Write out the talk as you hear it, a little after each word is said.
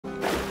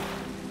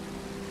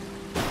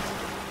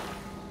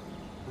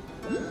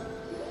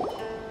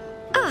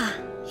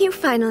You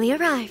finally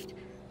arrived.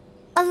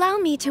 Allow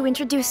me to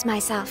introduce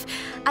myself.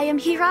 I am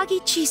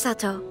Hiragi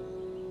Chisato.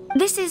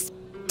 This is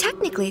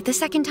technically the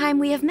second time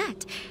we have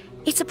met.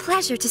 It's a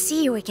pleasure to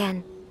see you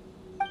again.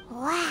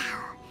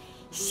 Wow.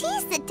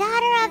 She's the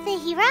daughter of the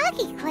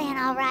Hiragi clan,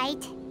 all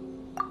right.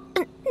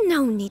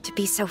 No need to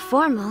be so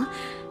formal.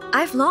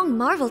 I've long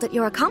marveled at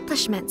your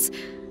accomplishments,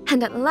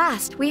 and at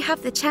last we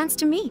have the chance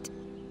to meet.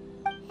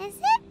 Is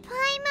it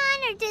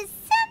Paimon, or does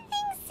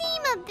something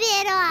seem a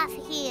bit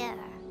off here?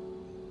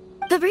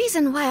 The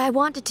reason why I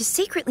wanted to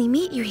secretly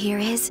meet you here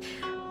is,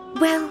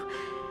 well,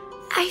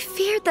 I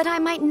feared that I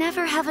might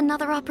never have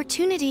another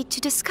opportunity to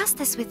discuss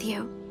this with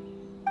you.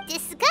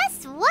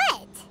 Discuss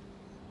what?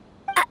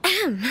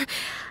 Ahem.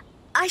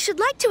 I should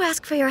like to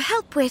ask for your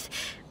help with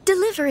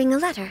delivering a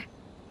letter.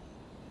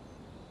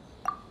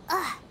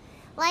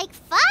 Like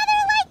father,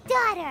 like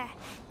daughter.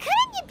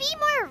 Couldn't you be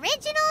more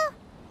original?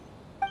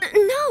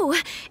 No,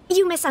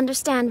 you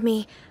misunderstand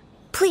me.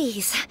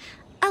 Please,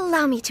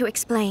 allow me to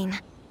explain.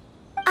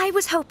 I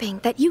was hoping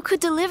that you could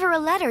deliver a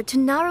letter to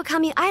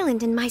Narukami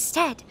Island in my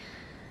stead.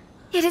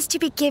 It is to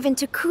be given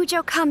to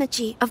Kujo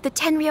Kamachi of the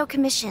Tenryou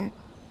Commission.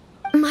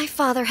 My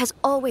father has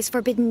always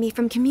forbidden me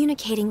from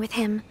communicating with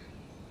him.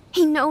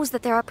 He knows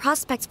that there are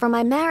prospects for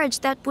my marriage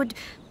that would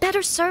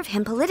better serve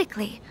him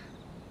politically.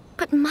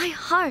 But my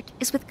heart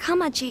is with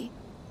Kamaji.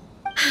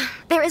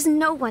 There is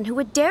no one who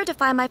would dare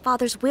defy my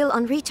father's will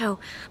on Rito,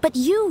 but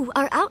you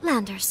are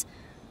Outlanders.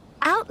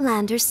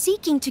 Outlanders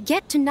seeking to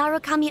get to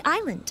Narukami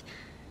Island.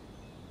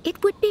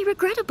 It would be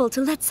regrettable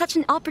to let such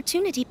an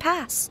opportunity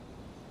pass.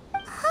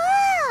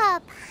 Oh,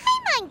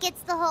 Paimon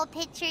gets the whole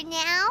picture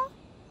now.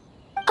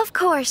 Of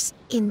course,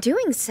 in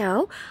doing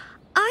so,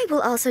 I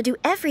will also do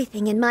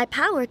everything in my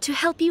power to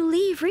help you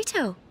leave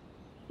Rito.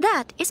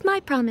 That is my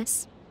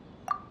promise.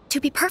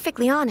 To be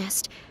perfectly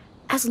honest,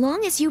 as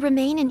long as you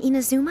remain in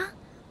Inazuma,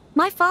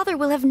 my father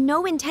will have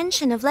no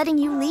intention of letting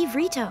you leave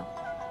Rito.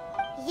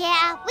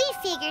 Yeah, we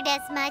figured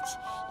as much.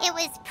 It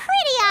was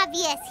pretty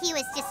obvious he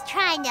was just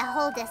trying to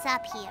hold us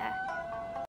up here.